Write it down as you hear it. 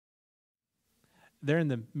there in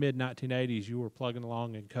the mid-1980s, you were plugging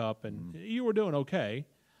along in Cup, and you were doing okay.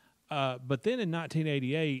 But then in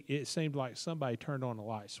 1988, it seemed like somebody turned on a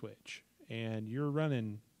light switch, and you're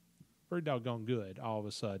running pretty doggone good all of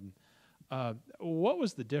a sudden. What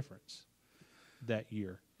was the difference that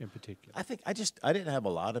year in particular? I think I didn't have a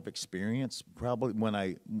lot of experience probably when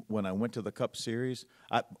I went to the Cup Series.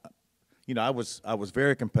 I was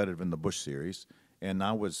very competitive in the Busch Series, and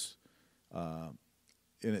I was, and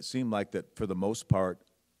it seemed like that for the most part,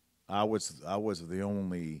 I was the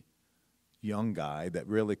only young guy that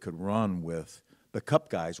really could run with the Cup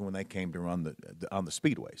guys when they came to run on the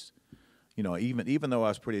speedways. Even though I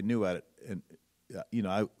was pretty new at it, and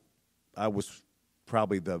I was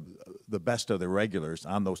probably the best of the regulars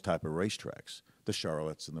on those type of racetracks, the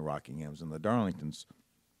Charlottes and the Rockinghams and the Darlingtons.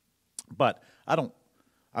 But I don't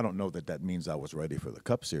know that means I was ready for the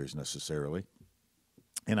Cup Series necessarily.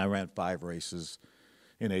 And I ran 5 races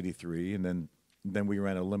in '83, and then we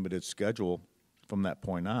ran a limited schedule from that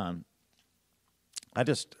point on. I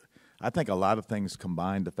think a lot of things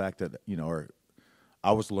combined, the fact that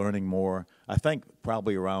I was learning more. I think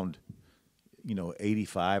probably around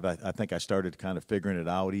 85, I think I started kind of figuring it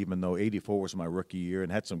out, even though 84 was my rookie year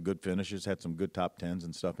and had some good finishes, had some good top 10s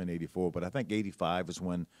and stuff in 84. But I think 85 is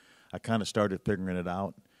when I kind of started figuring it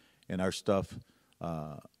out, and our stuff,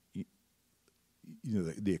 the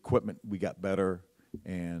equipment, we got better.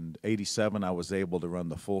 And 87, I was able to run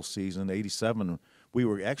the full season. 87, we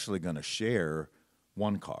were actually going to share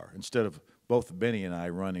one car. Instead of both Benny and I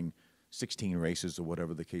running 16 races or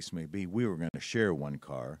whatever the case may be, we were going to share one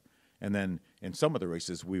car. And then in some of the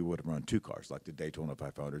races, we would run 2 cars, like the Daytona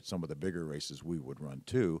 500. Some of the bigger races, we would run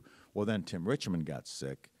 2. Well, then Tim Richmond got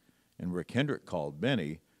sick, and Rick Hendrick called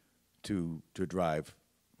Benny to drive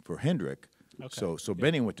for Hendrick. Okay. So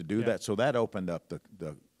Benny went to do that. So that opened up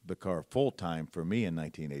the car full-time for me in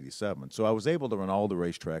 1987. So I was able to run all the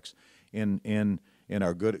racetracks in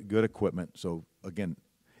our good equipment. So, again,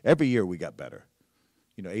 every year we got better.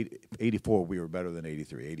 84 we were better than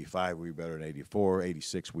 83. 85 we were better than 84.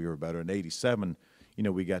 86 we were better. And 87,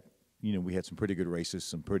 we had some pretty good races,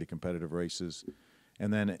 some pretty competitive races.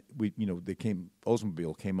 And then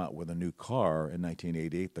Oldsmobile came out with a new car in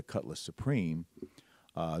 1988, the Cutlass Supreme,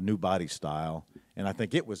 new body style, and I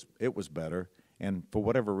think it was better. And for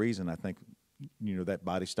whatever reason, I think that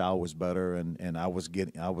body style was better, and I was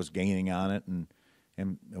gaining on it,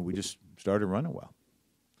 and we just started running well.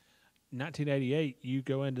 1988, you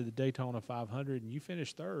go into the Daytona 500 and you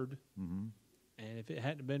finish 3rd. Mm-hmm. And if it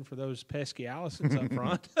hadn't been for those pesky Allisons up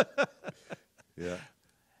front, yeah.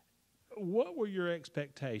 What were your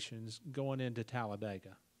expectations going into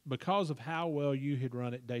Talladega? Because of how well you had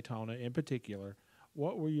run at Daytona in particular,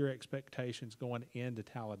 what were your expectations going into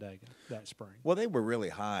Talladega that spring? Well, they were really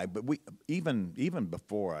high, but we even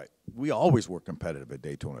before we always were competitive at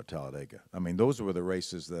Daytona, Talladega. I mean, those were the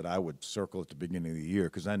races that I would circle at the beginning of the year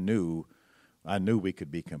because I knew we could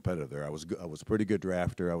be competitive there. I was a pretty good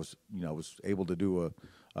drafter. I was able to do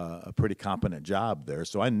a pretty competent job there.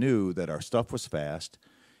 So I knew that our stuff was fast,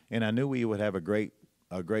 and I knew we would have a great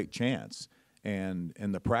chance. And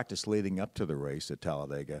in the practice leading up to the race at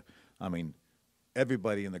Talladega, I mean,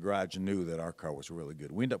 everybody in the garage knew that our car was really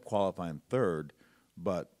good. We ended up qualifying 3rd,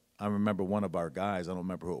 but I remember one of our guys, I don't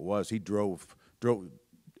remember who it was, he drove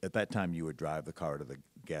at that time you would drive the car to the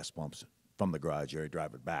gas pumps from the garage area,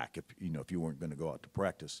 drive it back if you weren't going to go out to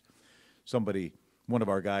practice. One of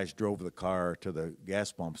our guys drove the car to the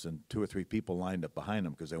gas pumps, and 2 or 3 people lined up behind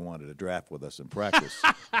him because they wanted to draft with us in practice.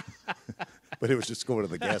 But it was just going to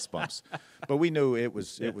the gas pumps. But we knew it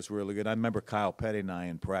was really good. I remember Kyle Petty and I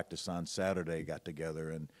in practice on Saturday got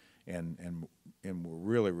together and were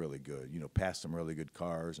really, really good. Passed some really good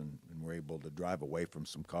cars and were able to drive away from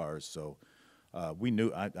some cars. So I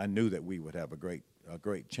knew that we would have a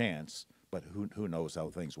great chance. But who knows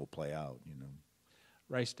how things will play out?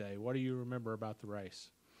 Race day. What do you remember about the race?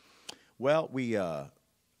 Well, we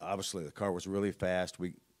obviously the car was really fast.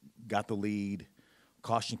 We got the lead.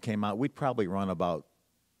 Caution came out. We'd probably run about,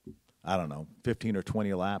 15 or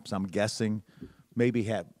 20 laps. I'm guessing, maybe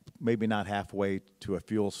not halfway to a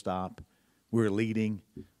fuel stop. We were leading.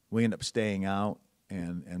 We ended up staying out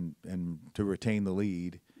and to retain the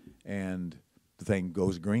lead, and the thing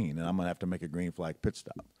goes green, and I'm gonna have to make a green flag pit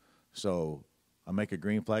stop. So I make a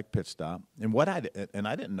green flag pit stop, and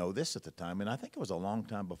I didn't know this at the time, and I think it was a long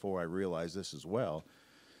time before I realized this as well,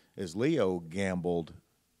 is Leo gambled.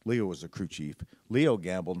 Leo was the crew chief. Leo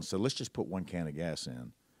gambled and said, let's just put 1 can of gas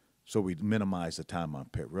in so we'd minimize the time on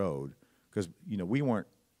pit road because,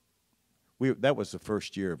 that was the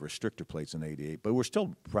first year of restrictor plates in '88, but we're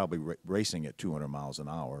still probably racing at 200 miles an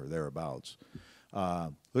hour or thereabouts.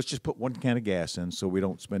 let's just put one can of gas in so we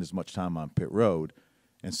don't spend as much time on pit road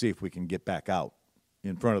and see if we can get back out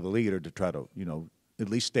in front of the leader to try to, at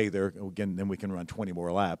least stay there again. Then we can run 20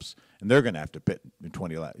 more laps, and they're going to have to pit in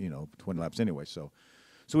 20 laps anyway. So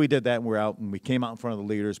we did that, and we're out, and we came out in front of the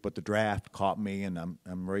leaders, but the draft caught me, and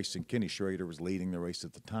I'm racing. Kenny Schrader was leading the race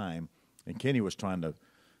at the time, and Kenny was trying to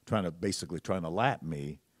lap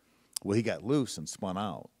me. Well, he got loose and spun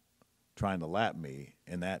out, trying to lap me,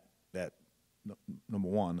 and that number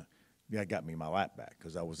one, that got me my lap back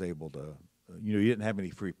because I was able to. You didn't have any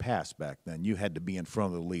free pass back then. You had to be in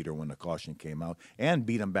front of the leader when the caution came out and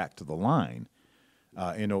beat him back to the line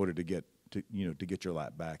in order to get your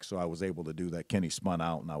lap back. So I was able to do that. Kenny spun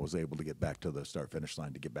out, and I was able to get back to the start-finish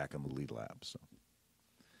line to get back on the lead lap. So.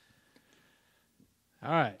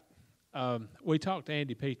 All right. We talked to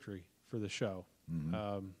Andy Petrie for the show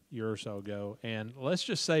a year or so ago, and let's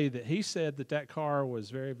just say that he said that car was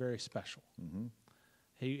very, very special. Mm-hmm.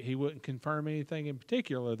 He wouldn't confirm anything in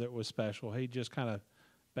particular that was special. He just kind of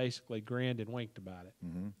basically grinned and winked about it.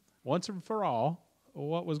 Mm-hmm. Once and for all,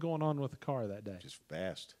 what was going on with the car that day? Just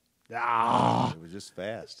fast. Ah! It was just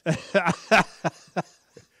fast.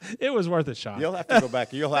 It was worth a shot. You'll have to go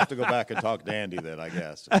back. You'll have to go back and talk to Andy then, I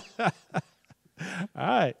guess. All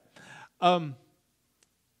right.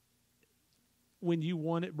 When you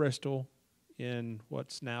won at Bristol in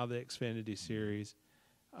what's now the Xfinity Series,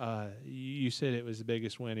 you said it was the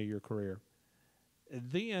biggest win of your career.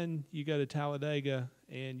 Then you go to Talladega,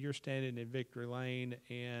 and you're standing in Victory Lane,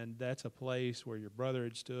 and that's a place where your brother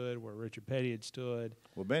had stood, where Richard Petty had stood.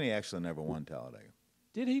 Well, Benny actually never won Talladega.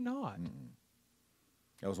 Did he not? Mm-mm.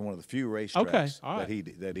 That was one of the few racetracks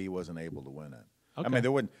that he wasn't able to win at.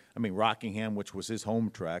 Okay. Rockingham, which was his home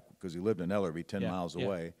track because he lived in Ellerby, 10 miles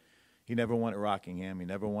away. He never won at Rockingham. He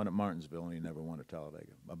never won at Martinsville, and he never won at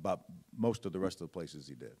Talladega. About most of the rest of the places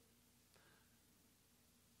he did.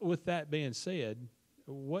 With that being said,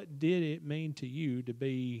 what did it mean to you to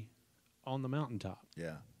be on the mountaintop?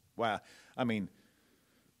 Yeah. Wow. I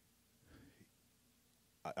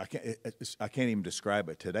can't even describe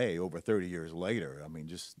it today. Over 30 years later,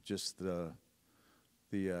 just the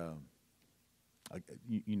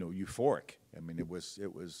euphoric. It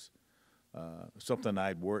was something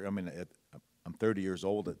I'd worked. I'm 30 years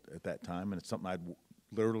old at that time, and it's something I'd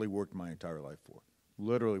literally worked my entire life for.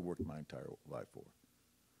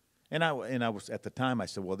 And I was at the time. I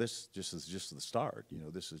said, well, this just is just the start.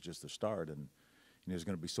 This is just the start, and there's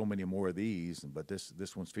going to be so many more of these. But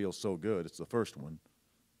this one feels so good. It's the first one.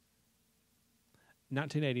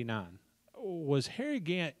 1989. Was Harry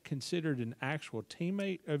Gant considered an actual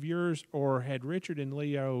teammate of yours, or had Richard and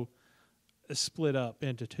Leo split up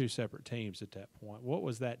into two separate teams at that point? What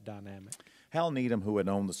was that dynamic? Hal Needham, who had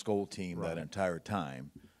owned the Skoll team that entire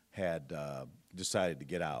time, had decided to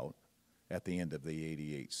get out at the end of the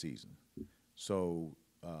 '88 season. So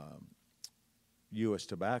U.S.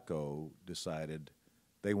 Tobacco decided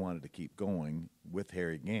they wanted to keep going with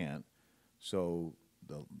Harry Gant. So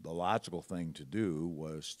the logical thing to do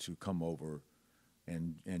was to come over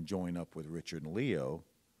and join up with Richard and Leo,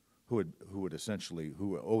 who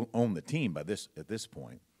owned the team at this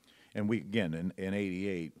point. And we again in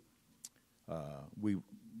 '88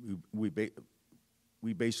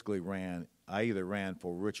 we basically ran. I either ran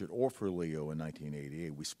for Richard or for Leo in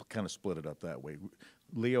 1988. We kind of split it up that way.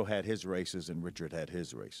 Leo had his races and Richard had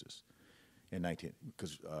his races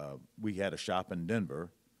because we had a shop in Denver,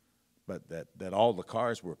 but that all the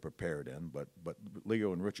cars were prepared in. But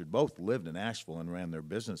Leo and Richard both lived in Asheville and ran their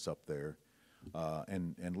business up there.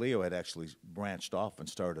 And Leo had actually branched off and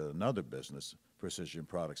started another business, Precision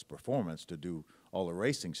Products Performance, to do all the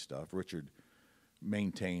racing stuff. Richard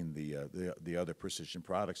maintained the other Precision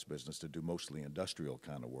Products business to do mostly industrial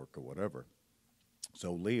kind of work or whatever.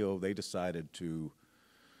 So Leo, they decided to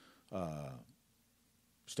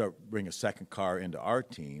bring a second car into our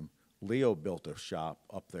team. Leo built a shop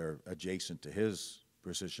up there adjacent to his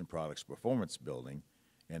Precision Products Performance building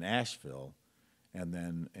in Asheville, and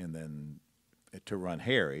then to run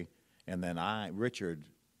Harry, and then Richard,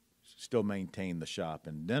 still maintained the shop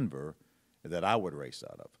in Denver that I would race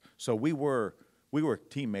out of. So we were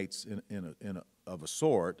teammates of a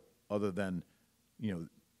sort, other than,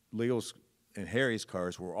 Leo's and Harry's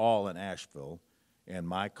cars were all in Asheville, and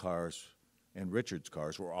my cars and Richard's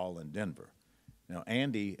cars were all in Denver. Now,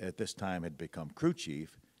 Andy at this time had become crew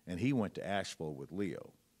chief, and he went to Asheville with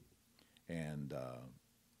Leo, and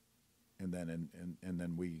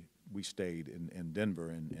then we stayed in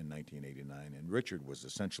Denver in 1989, and Richard was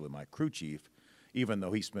essentially my crew chief, even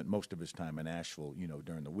though he spent most of his time in Asheville,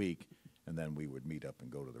 during the week, and then we would meet up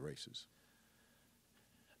and go to the races.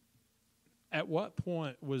 At what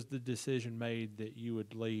point was the decision made that you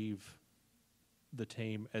would leave the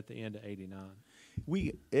team at the end of '89?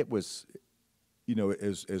 It was,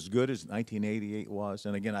 as good as 1988 was,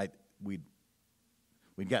 and again, we'd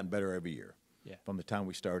gotten better every year. Yeah. From the time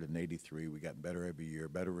we started in '83, we got better every year,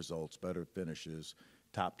 better results, better finishes,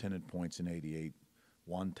 top 10 in points in '88,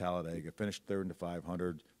 won Talladega, finished third in the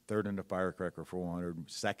 500, third in the Firecracker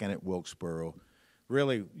 400, second at Wilkesboro.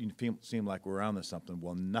 Really, seemed like we were on to something.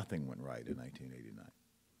 Well, nothing went right in 1989.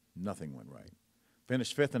 Nothing went right.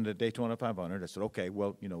 Finished fifth in the Daytona 500. I said, okay,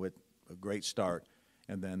 well, a great start.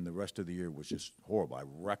 And then the rest of the year was just horrible. I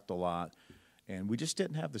wrecked a lot, and we just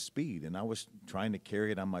didn't have the speed. And I was trying to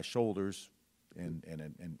carry it on my shoulders and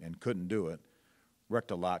couldn't do it.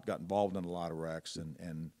 Wrecked a lot, got involved in a lot of wrecks,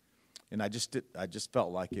 and I just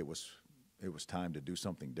felt like it was time to do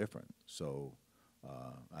something different. So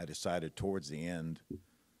I decided towards the end,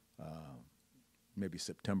 maybe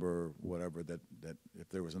September, or whatever, that if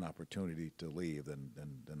there was an opportunity to leave,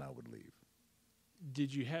 then I would leave.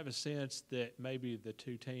 Did you have a sense that maybe the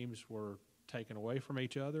two teams were taken away from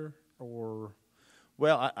each other, or?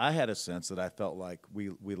 Well, I had a sense that I felt like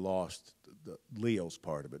we lost Leo's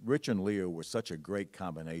part of it. Rich and Leo were such a great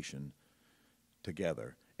combination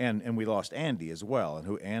together. And we lost Andy as well,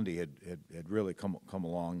 and Andy had really come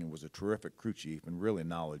along and was a terrific crew chief and really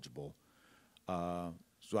knowledgeable.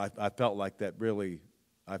 So I felt like that really,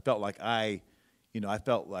 I felt like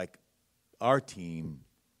our team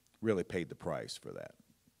really paid the price for that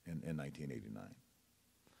in 1989.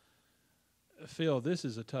 Phil, this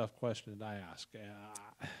is a tough question that I ask,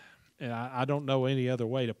 and I don't know any other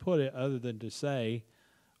way to put it other than to say,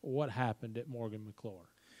 what happened at Morgan-McClure?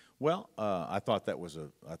 Well, I thought it was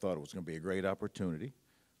going to be a great opportunity.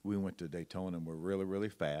 We went to Daytona and were really, really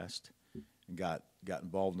fast, and got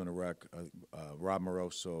involved in a wreck. Rob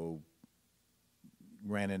Moroso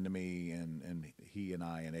ran into me, and he and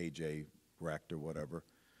I and AJ wrecked or whatever.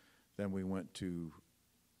 Then we went to,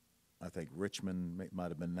 I think Richmond might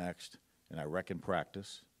have been next, and I wrecked in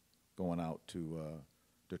practice, going out to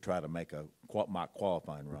try to make a mock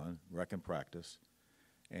qualifying run, wreck in practice.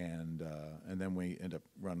 And then we end up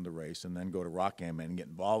running the race, and then go to Rockingham and get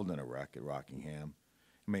involved in a wreck at Rockingham.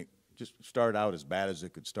 I mean, just started out as bad as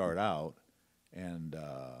it could start out, and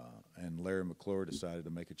Larry McClure decided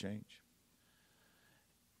to make a change.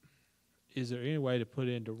 Is there any way to put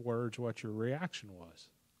into words what your reaction was?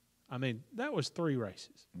 I mean, that was 3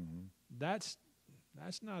 races. Mm-hmm. That's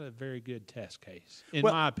not a very good test case, in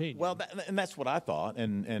my opinion. Well, and that's what I thought,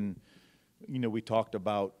 and we talked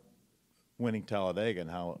about winning Talladega and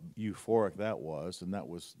how euphoric that was, and that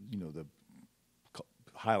was, the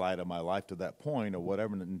highlight of my life to that point or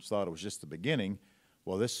whatever, and thought it was just the beginning.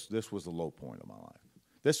 Well, this was the low point of my life.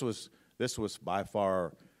 This was by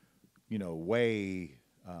far, way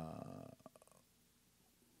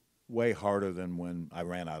harder than when I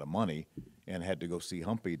ran out of money and had to go see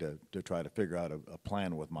Humpy to try to figure out a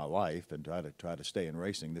plan with my life and try to stay in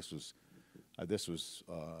racing. This was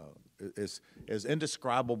as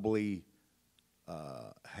indescribably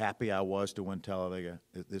happy I was to win Talladega.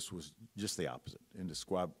 This was just the opposite,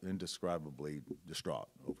 indescribably distraught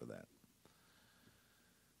over that.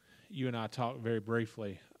 You and I talked very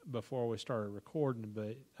briefly before we started recording,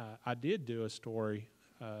 but I did do a story,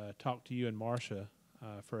 talk to you and Marcia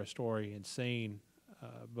for a story and scene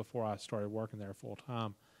before I started working there full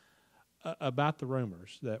time about the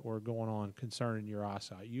rumors that were going on concerning your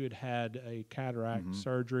eyesight. You had a cataract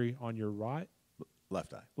surgery on your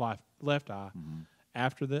left eye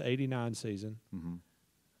after the '89 season. Mm-hmm.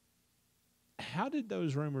 How did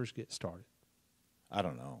those rumors get started? I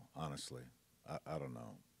don't know, honestly. I don't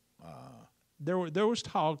know. There was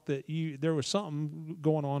talk that there was something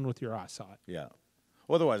going on with your eyesight. Yeah.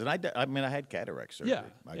 Well, there was, and I had cataract surgery,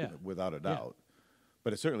 without a doubt. Yeah.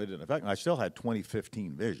 But it certainly didn't affect me. I still had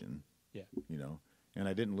 20/15 vision. Yeah. And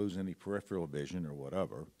I didn't lose any peripheral vision or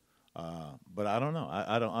whatever. But I don't know.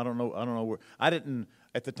 I don't know where. I didn't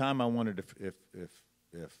at the time. I wondered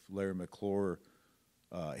if Larry McClure,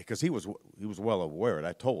 because he was well aware of it.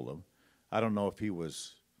 I told him. I don't know if he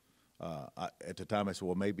was. At the time, I said,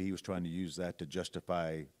 well, maybe he was trying to use that to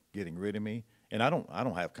justify getting rid of me. And I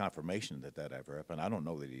don't have confirmation that ever happened. I don't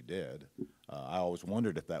know that he did. I always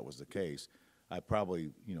wondered if that was the case. I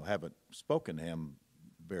probably haven't spoken to him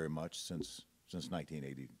very much since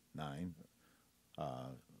 1989.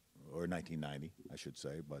 Or 1990, I should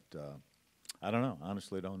say, but I don't know.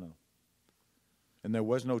 Honestly, don't know. And there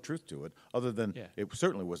was no truth to it, other than it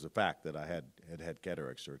certainly was the fact that I had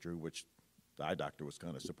cataract surgery, which the eye doctor was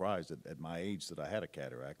kind of surprised at my age that I had a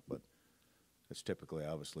cataract, but it's typically,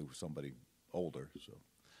 obviously, with somebody older. So,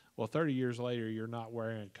 Well, 30 years later, you're not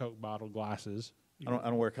wearing Coke bottle glasses. I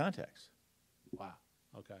don't wear contacts. Wow.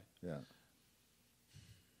 Okay. Yeah.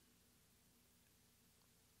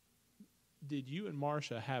 Did you and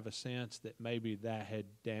Marcia have a sense that maybe that had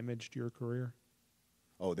damaged your career?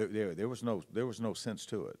 Oh, there was no sense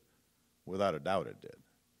to it. Without a doubt, it did.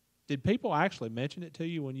 Did people actually mention it to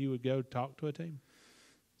you when you would go talk to a team?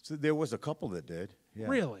 So there was a couple that did. Yeah.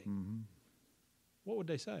 Really? Mm-hmm. What would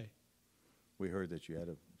they say? We heard that you have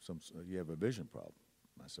a vision problem.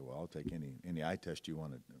 I said, well, I'll take any eye test you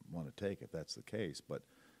want to take if that's the case. But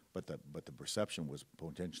the perception was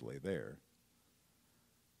potentially there.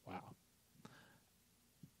 Wow.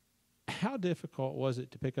 How difficult was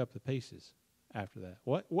it to pick up the pieces after that?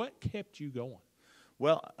 What kept you going?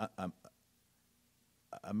 Well,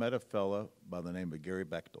 I met a fella by the name of Gary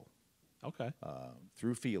Bechtel. Okay.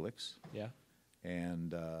 Through Felix. Yeah.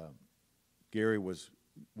 And Gary was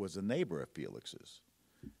a neighbor of Felix's.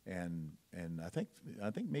 And I think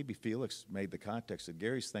maybe Felix made the context that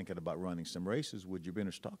Gary's thinking about running some races. Would you be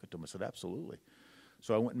interested in talking to him? I said, absolutely.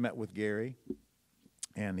 So I went and met with Gary,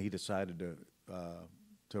 and he decided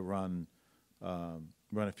to run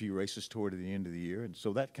a few races toward the end of the year. And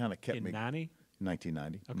so that kind of kept me. In 90?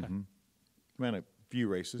 1990. Okay. Mm-hmm. Ran a few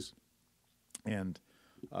races. And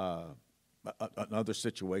another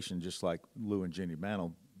situation, just like Lou and Jenny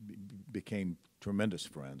Mantle, became tremendous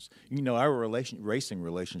friends. You know, our racing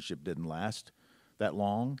relationship didn't last that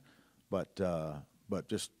long, but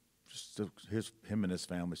just him and his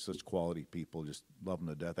family, such quality people, just love them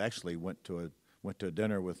to death. Actually, went to a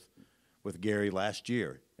dinner with Gary last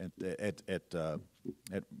year at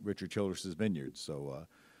Richard Childress's vineyard. So,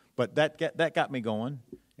 but that got me going,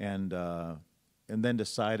 and then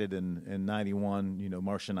decided in '91. You know,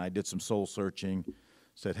 Marcia and I did some soul searching.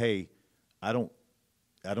 Said, hey, I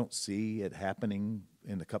don't see it happening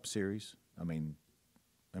in the Cup Series. I mean,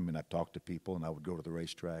 I talked to people, and I would go to the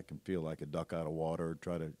racetrack and feel like a duck out of water.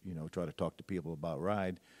 Try to talk to people about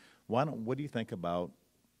ride. What do you think about,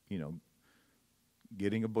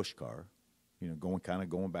 getting a Busch car,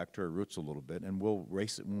 going back to our roots a little bit, and we'll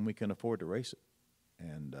race it when we can afford to race it.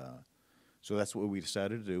 And so that's what we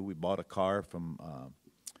decided to do. We bought a car from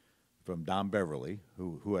Don Beverly,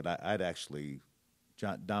 who I'd actually.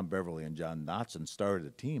 Don Beverly and John Knotson started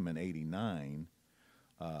a team in '89,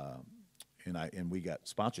 and we got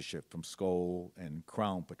sponsorship from Skoll and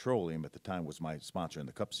Crown Petroleum at the time was my sponsor in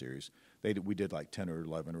the Cup Series. We did like 10 or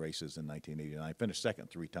 11 races in 1989. I finished second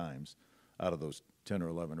 3 times out of those 10 or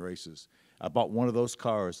 11 races. I bought one of those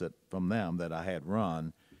cars from them that I had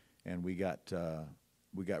run, and we got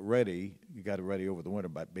ready. We got it ready over the winter,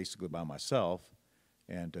 basically by myself,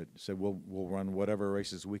 and said we'll run whatever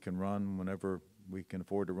races we can run whenever we can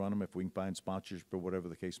afford to run them, if we can find sponsors for whatever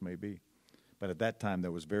the case may be. But at that time, I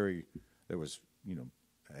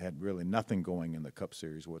had really nothing going in the Cup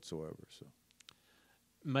Series whatsoever. So,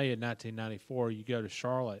 May of 1994, you go to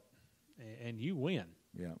Charlotte, and you win.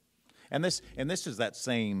 Yeah, and this is that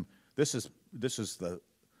same. This is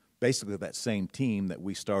basically that same team that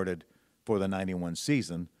we started for the '91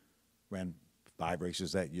 season. Ran 5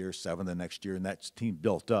 races that year, 7 the next year, and that team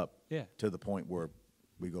built up to the point where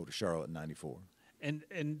we go to Charlotte in '94. And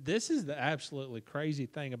this is the absolutely crazy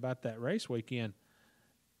thing about that race weekend.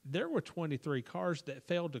 There were 23 cars that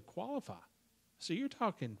failed to qualify. So you're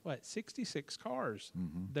talking, 66 cars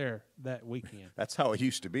there that weekend. That's how it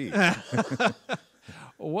used to be.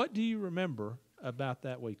 What do you remember about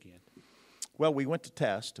that weekend? Well, we went to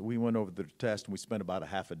test. We went over the test, and we spent about a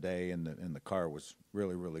half a day, and the car was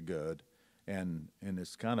really, really good. And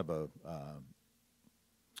it's kind of a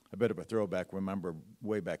bit of a throwback. Remember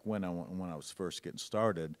way back when I was first getting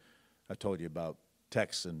started, I told you about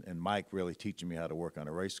Tex and Mike really teaching me how to work on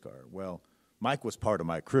a race car. Well, Mike was part of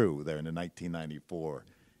my crew there in 1994,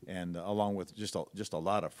 and along with just a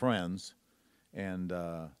lot of friends. And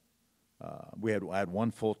I had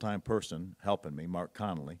one full-time person helping me, Mark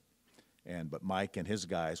Connolly, but Mike and his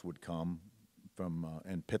guys would come from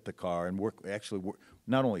and pit the car and work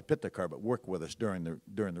not only pit the car but work with us during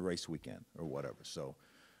the race weekend or whatever. So.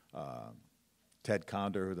 Ted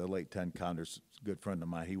Conder, the late Ted Conder's a good friend of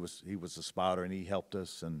mine. He was a spotter, and he helped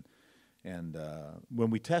us. And when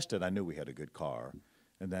we tested, I knew we had a good car.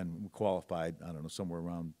 And then we qualified, I don't know, somewhere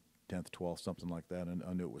around 10th, 12th, something like that. And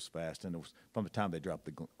I knew it was fast. And it was from the time they dropped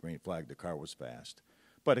the green flag, the car was fast.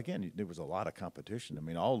 But again, there was a lot of competition. I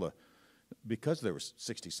mean, because there were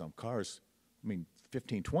 60-some cars. I mean,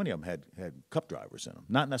 15, 20 of them had Cup drivers in them.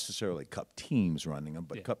 Not necessarily Cup teams running them,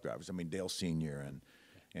 but Cup drivers. I mean, Dale Sr. and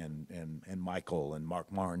Michael and Mark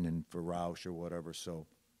Martin and for Roush or whatever. So,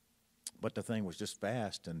 but the thing was just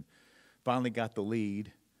fast, and finally got the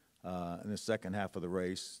lead in the second half of the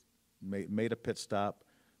race. made a pit stop.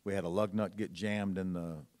 We had a lug nut get jammed in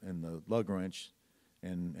the lug wrench,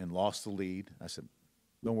 and lost the lead. I said,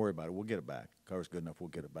 "Don't worry about it. We'll get it back. Car's good enough. We'll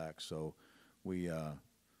get it back." So we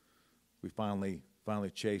finally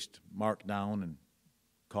chased Mark down and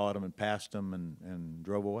caught him and passed him and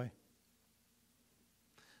drove away.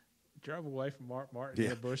 Drove away from Mark Martin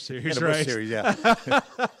in a Busch Series in a race. Busch Series, yeah.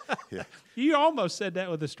 Yeah. You almost said that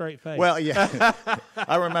with a straight face. Well, yeah.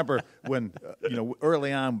 I remember when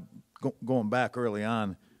early on, going back early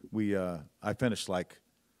on, I finished like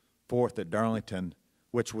 4th at Darlington,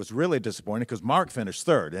 which was really disappointing because Mark finished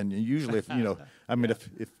 3rd, and usually if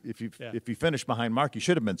if you finish behind Mark, you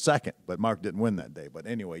should have been 2nd, but Mark didn't win that day. But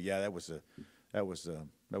anyway, yeah, that was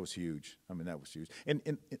huge. I mean, that was huge.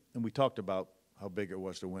 And we talked about how big it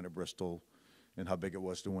was to win at Bristol and how big it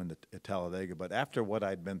was to win at Talladega. But after what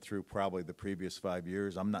I'd been through probably the previous 5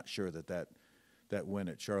 years, I'm not sure that win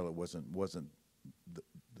at Charlotte wasn't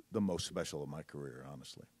the most special of my career,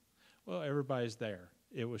 honestly. Well, everybody's there.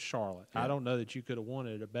 It was Charlotte. Yeah. I don't know that you could have won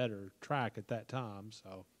at a better track at that time.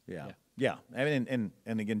 So yeah. I mean,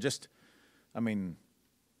 and again,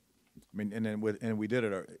 and we did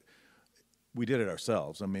it. We did it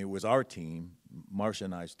ourselves. I mean, it was our team, Marcia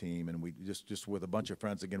and I's team, and we just with a bunch of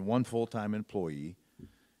friends. Again, one full-time employee,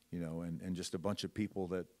 and just a bunch of people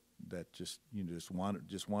that just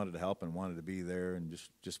wanted to help and wanted to be there, and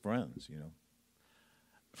just friends,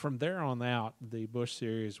 From there on out, the Busch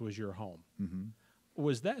Series was your home. Mm-hmm.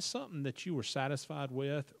 Was that something that you were satisfied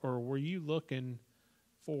with, or were you looking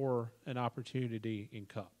for an opportunity in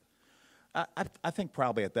Cup? I think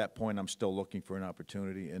probably at that point I'm still looking for an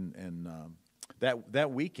opportunity, and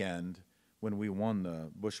that weekend when we won the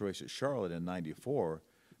Busch race at Charlotte in '94,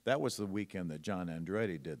 that was the weekend that John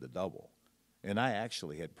Andretti did the double, and I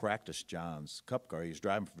actually had practiced John's Cup car. He was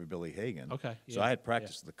driving for Billy Hagan, okay, so I had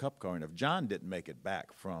practiced the Cup car, and if John didn't make it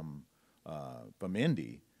back from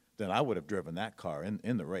Indy, then I would have driven that car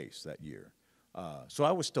in the race that year. So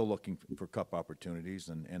I was still looking for Cup opportunities,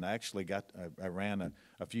 and I actually I ran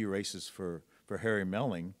a few races for Harry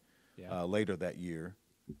Melling later that year,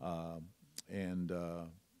 so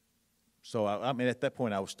I mean at that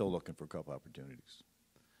point I was still looking for Cup opportunities.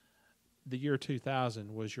 The year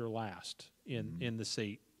 2000 was your last in the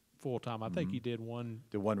seat full time. I think you did one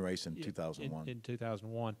race in 2001. In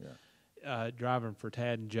 2001, driving for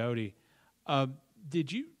Tad and Jody. Did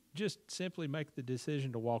you just simply make the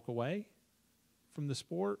decision to walk away from the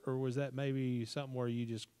sport, or was that maybe something where you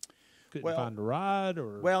just couldn't find a ride?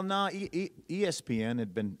 Or no, ESPN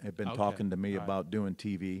had been talking to me about doing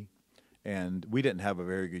TV, and we didn't have a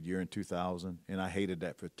very good year in 2000, and I hated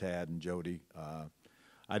that for Tad and Jody.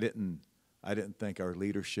 I didn't think our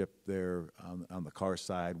leadership there on the car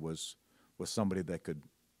side was somebody that could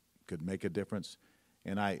make a difference,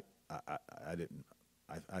 and I didn't.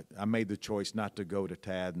 I made the choice not to go to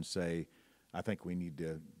Tad and say, I think we need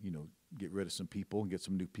to, get rid of some people and get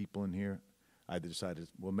some new people in here. I decided,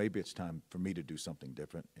 well, maybe it's time for me to do something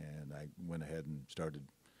different, and I went ahead and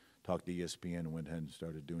talked to ESPN and went ahead and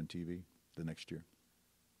started doing TV the next year.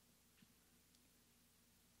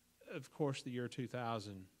 Of course, the year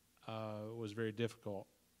 2000 was very difficult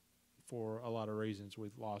for a lot of reasons.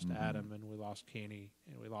 We've lost Adam, and we lost Kenny,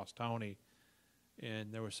 and we lost Tony.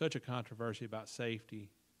 And there was such a controversy about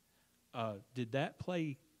safety. Did that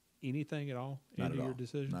play anything at all into your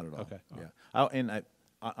decision? Not at all. Okay. Yeah.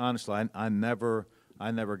 Honestly, I never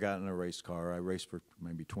got in a race car. I raced for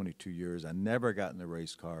maybe 22 years. I never got in a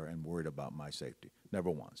race car and worried about my safety.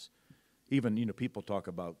 Never once. Even people talk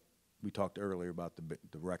about. We talked earlier about the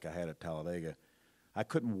wreck I had at Talladega. I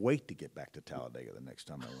couldn't wait to get back to Talladega the next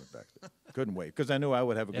time I went back there. Couldn't wait because I knew I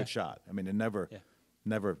would have a good shot. I mean, it never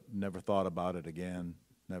thought about it again.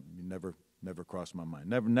 Never crossed my mind.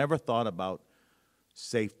 Never thought about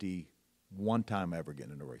safety one time ever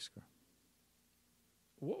getting in a race car.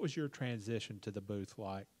 What was your transition to the booth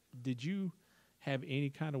like? Did you have any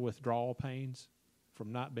kind of withdrawal pains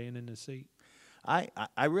from not being in the seat? I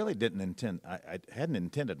really didn't intend. I hadn't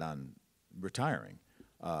intended on retiring.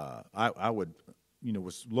 I would,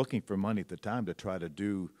 was looking for money at the time to try to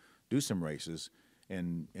do some races.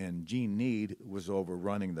 And Gene Need was over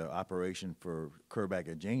running the operation for Kerr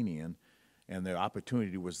Agajanian, and the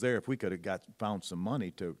opportunity was there. If we could have found some money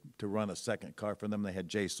to run a second car for them, they had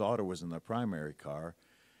Jay Sauter was in the primary car,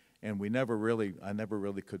 and I never really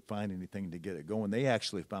could find anything to get it going. They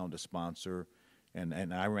actually found a sponsor,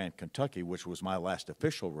 and I ran Kentucky, which was my last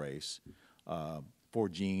official race for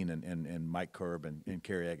Gene and Mike Kerb and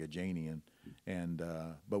Kerry Agajanian,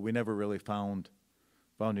 but we never really found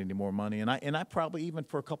any more money, and I probably even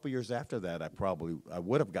for a couple of years after that I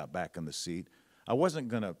would have got back in the seat. I wasn't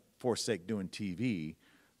going to forsake doing TV,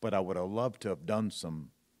 but I would have loved to have done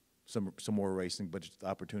some more racing, but the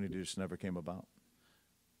opportunity just never came about.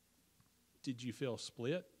 Did you feel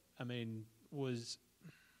split? I mean,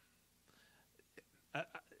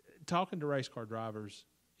 talking to race car drivers,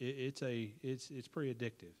 it's pretty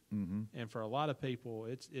addictive, and for a lot of people,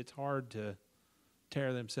 it's hard to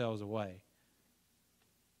tear themselves away.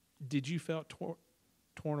 Did you feel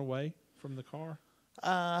torn away from the car?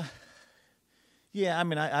 Yeah, I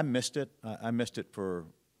mean, I missed it. I missed it for,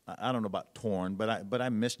 I don't know about torn, but I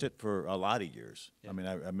missed it for a lot of years. Yeah. I mean,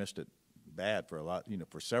 I missed it bad for a lot,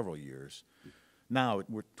 for several years. Now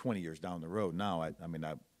we're 20 years down the road. Now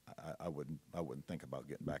I wouldn't think about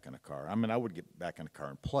getting back in a car. I mean, I would get back in a car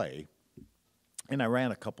and play, and I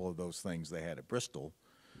ran a couple of those things they had at Bristol,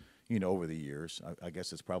 over the years. I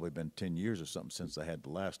guess it's probably been 10 years or something since I had the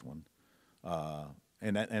last one.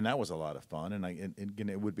 And that was a lot of fun, and again,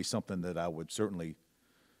 it would be something that I would certainly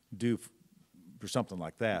do for something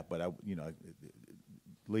like that. But I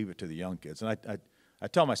leave it to the young kids. And I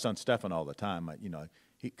tell my son Stefan all the time,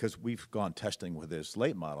 because we've gone testing with his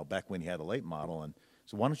late model back when he had a late model, and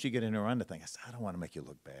so why don't you get in and run the thing? I said, I don't want to make you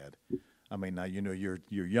look bad. I mean, now you're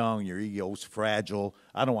young, your ego's fragile.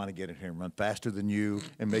 I don't want to get in here and run faster than you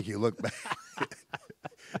and make you look bad.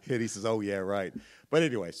 And he says, "Oh yeah, right." But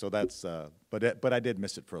anyway, so that's. But I did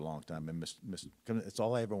miss it for a long time, and miss. It's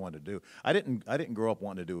all I ever wanted to do. I didn't grow up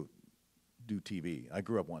wanting to do TV. I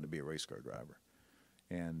grew up wanting to be a race car driver,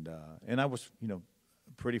 and I was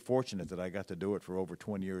pretty fortunate that I got to do it for over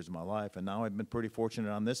 20 years of my life, and now I've been pretty fortunate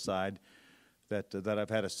on this side that I've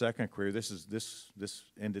had a second career. This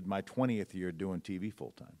ended my 20th year doing TV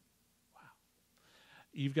full time.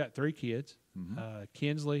 You've got 3 kids.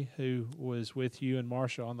 Kinsley, who was with you and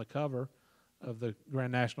Marsha on the cover of the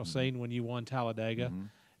Grand National scene when you won Talladega.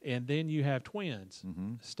 And then you have twins,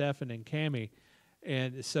 Stefan and Cammie.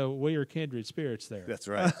 And so we are kindred spirits there. That's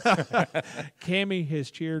right. Cammie has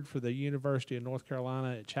cheered for the University of North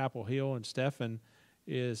Carolina at Chapel Hill, and Stefan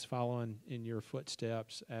is following in your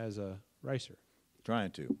footsteps as a racer.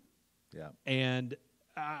 Trying to, yeah. And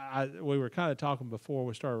we were kind of talking before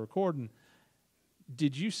we started recording.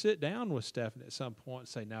 Did you sit down with Stefan at some point and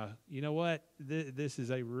say, "Now, you know what? This is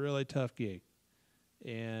a really tough gig,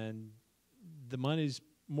 and the money's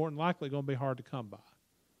more than likely going to be hard to come by.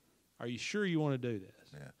 Are you sure you want to do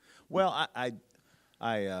this?" Yeah. Well,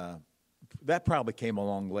 that probably came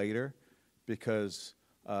along later because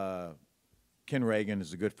Ken Reagan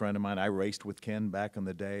is a good friend of mine. I raced with Ken back in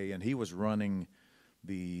the day, and he was running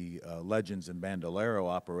the Legends and Bandolero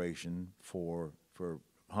operation for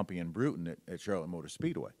Humpy and Bruton at Charlotte Motor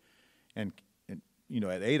Speedway, and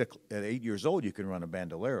at 8 years old you can run a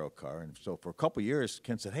Bandolero car, and so for a couple of years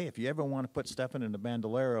Ken said, "Hey, if you ever want to put Stefan in the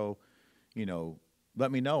Bandolero,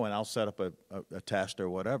 let me know and I'll set up a test or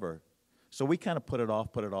whatever." So we kind of put it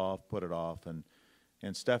off, and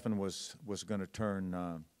Stefan was going to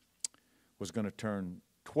turn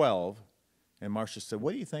 12, and Marcia said,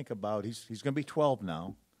 "What do you think about he's going to be 12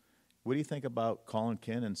 now? What do you think about calling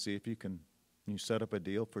Ken and see if you can set up a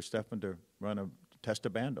deal for Stefan to test a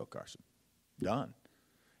Bando car?" So, done.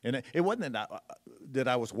 And it wasn't that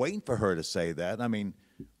I was waiting for her to say that. I mean,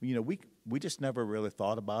 we just never really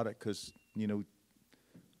thought about it because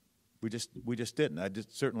we just didn't.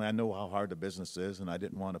 Certainly I know how hard the business is, and I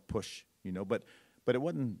didn't want to push. But it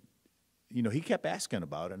wasn't. He kept asking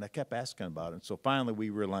about it, and I kept asking about it. And so finally we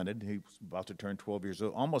relented. He was about to turn 12 years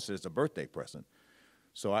old, almost as a birthday present.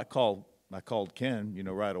 So I called Ken,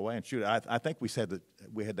 right away, and shoot, I think we said that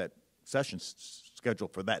we had that session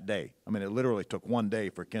scheduled for that day. I mean, it literally took one day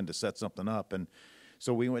for Ken to set something up, and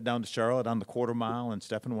so we went down to Charlotte on the quarter mile, and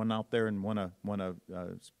Stefan went out there and won a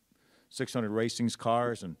 600 Racing's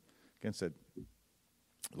cars, and Ken said,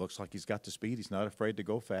 "Looks like he's got the speed. He's not afraid to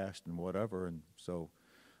go fast and whatever." And so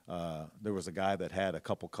there was a guy that had a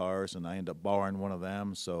couple cars, and I ended up borrowing one of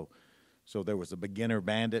them. So there was a beginner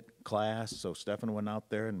bandit class. So Stefan went out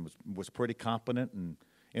there and was pretty competent and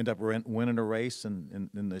ended up winning a race. And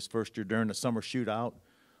in his first year during the summer shootout,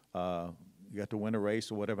 you got to win a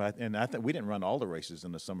race or whatever. And I think we didn't run all the races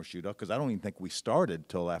in the summer shootout because I don't even think we started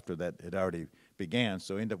till after that it already began.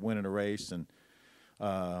 So ended up winning a race, and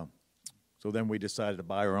so then we decided to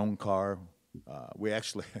buy our own car. We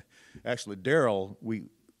actually Darrell,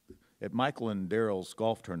 at Michael and Darrell's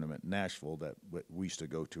golf tournament in Nashville that we used to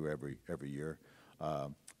go to every year,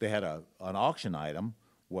 they had an auction item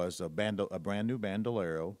was a brand new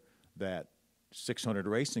Bandolero that 600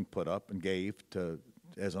 Racing put up and gave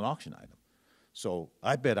as an auction item. So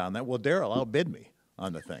I bid on that. Well, Darrell outbid me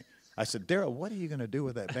on the thing. I said, "Darrell, what are you going to do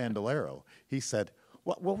with that Bandolero?" He said,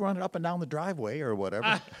 well, we'll run it up and down the driveway or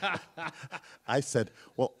whatever. I said,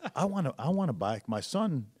 well, I want to buy. My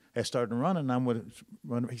son has started running, and I'm going to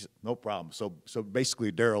run. He said, no problem. So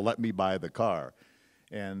basically, Darryl let me buy the car.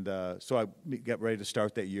 And so I got ready to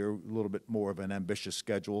start that year, a little bit more of an ambitious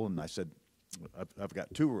schedule. And I said, I've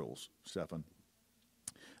got 2 rules, Stefan.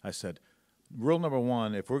 I said, rule number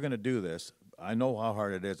 1, if we're going to do this, I know how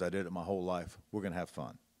hard it is. I did it my whole life. We're going to have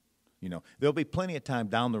fun. You know, there'll be plenty of time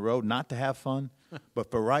down the road not to have fun.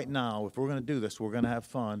 But for right now, if we're going to do this, we're going to have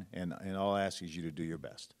fun. And all I ask is you to do your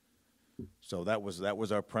best. So that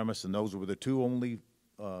was our premise. And those were the 2 only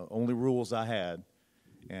rules I had.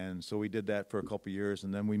 And so we did that for a couple of years,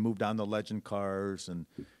 and then we moved on to legend cars and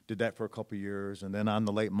did that for a couple of years, and then on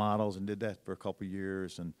the late models and did that for a couple of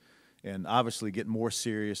years, and obviously getting more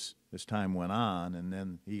serious as time went on. And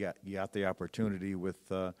then he got the opportunity with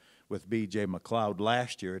B.J. McLeod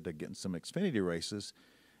last year to get in some Xfinity races,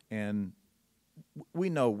 and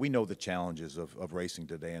we know the challenges of racing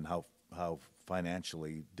today and how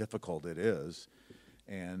financially difficult it is.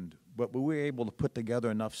 But we were able to put together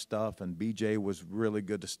enough stuff, and BJ was really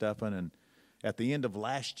good to Stefan. And at the end of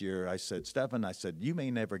last year, I said, Stefan, you may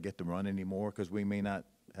never get to run anymore because we may not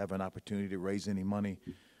have an opportunity to raise any money,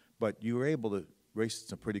 but you were able to race at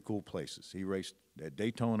some pretty cool places. He raced at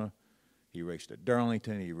Daytona, he raced at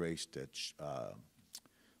Darlington, he raced at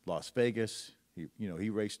Las Vegas. He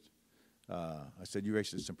raced. I said, you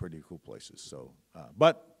raced at some pretty cool places. So,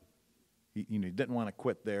 but he didn't want to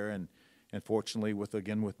quit there. And fortunately, with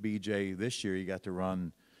BJ this year, he got to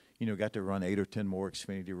run 8 or 10 more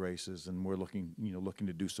Xfinity races, and we're looking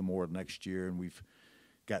to do some more next year. And we've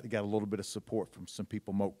got a little bit of support from some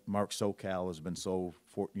people. Mark Socal has been so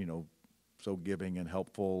giving and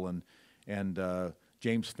helpful, and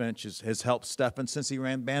James Finch has helped Stefan since he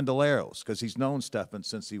ran Bandoleros, because he's known Stefan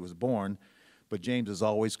since he was born. But James has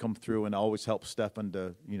always come through and always helped Stefan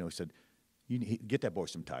to, he said, get that boy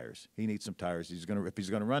some tires. He needs some tires. If he's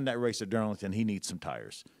gonna run that race at Darlington, he needs some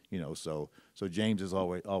tires. So James has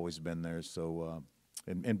always been there. So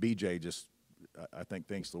and BJ just, I think,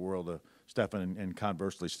 thanks the world of Stefan, and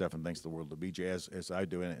conversely, Stefan thanks the world of BJ as I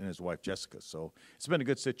do, and his wife Jessica. So it's been a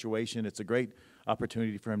good situation. It's a great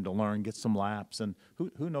opportunity for him to learn, get some laps, and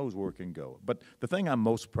who knows where it can go. But the thing I'm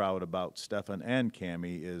most proud about Stefan and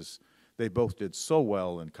Cammie is they both did so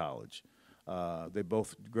well in college. They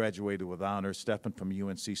both graduated with honors. Stefan from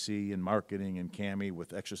UNCC in marketing, and Cammie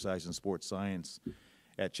with exercise and sports science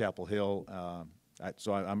at Chapel Hill.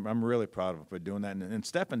 So I'm really proud of him for doing that. And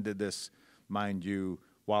Stefan did this, mind you,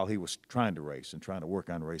 while he was trying to race and trying to work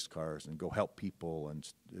on race cars and go help people. And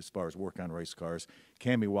as far as work on race cars,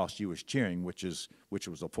 Cammie, while she was cheering, which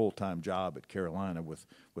was a full-time job at Carolina with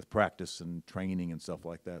practice and training and stuff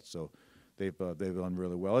like that. So they've done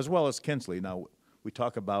really well, as well as Kinsley. Now we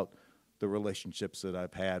talk about the relationships that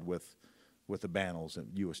I've had with the Bannells and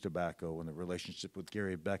U.S. Tobacco, and the relationship with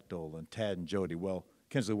Gary Bechtel and Tad and Jody. Well,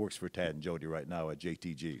 Kinsley works for Tad and Jody right now at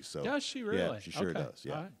JTG. So does she really? Yeah, she sure does.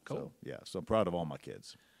 Yeah, all right, cool. So I'm proud of all my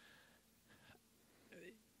kids.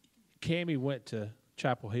 Cammie went to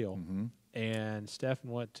Chapel Hill, and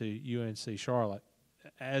Stefan went to UNC Charlotte.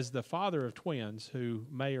 As the father of twins who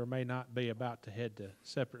may or may not be about to head to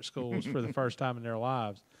separate schools for the first time in their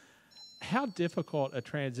lives, how difficult a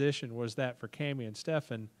transition was that for Cammie and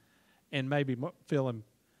Stefan, and maybe Phil and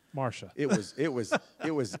Marcia? It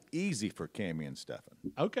was easy for Cammie and Stefan.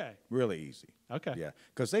 Okay. Really easy. Okay. Yeah,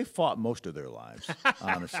 because they fought most of their lives,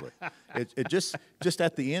 honestly. It just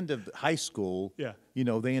at the end of high school, yeah,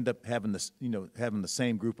 they end up having the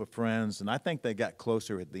same group of friends, and I think they got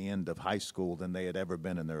closer at the end of high school than they had ever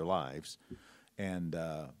been in their lives, and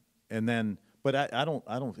then, but I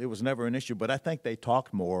don't. It was never an issue, but I think they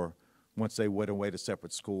talked more once they went away to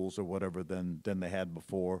separate schools or whatever than they had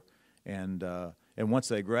before, and once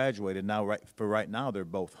they graduated, right now they're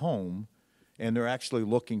both home, and they're actually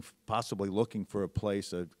possibly looking for a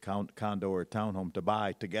place, a condo or a townhome to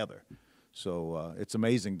buy together. So it's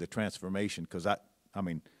amazing the transformation, because I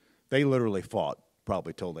mean, they literally fought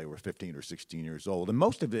probably till they were 15 or 16 years old, and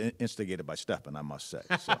most of it instigated by Stefan, I must say.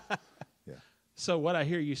 So, yeah. So what I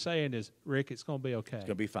hear you saying is, Rick, it's going to be okay. It's going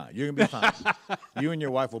to be fine. You're going to be fine. You and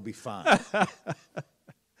your wife will be fine. All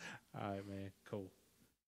right, man. Cool.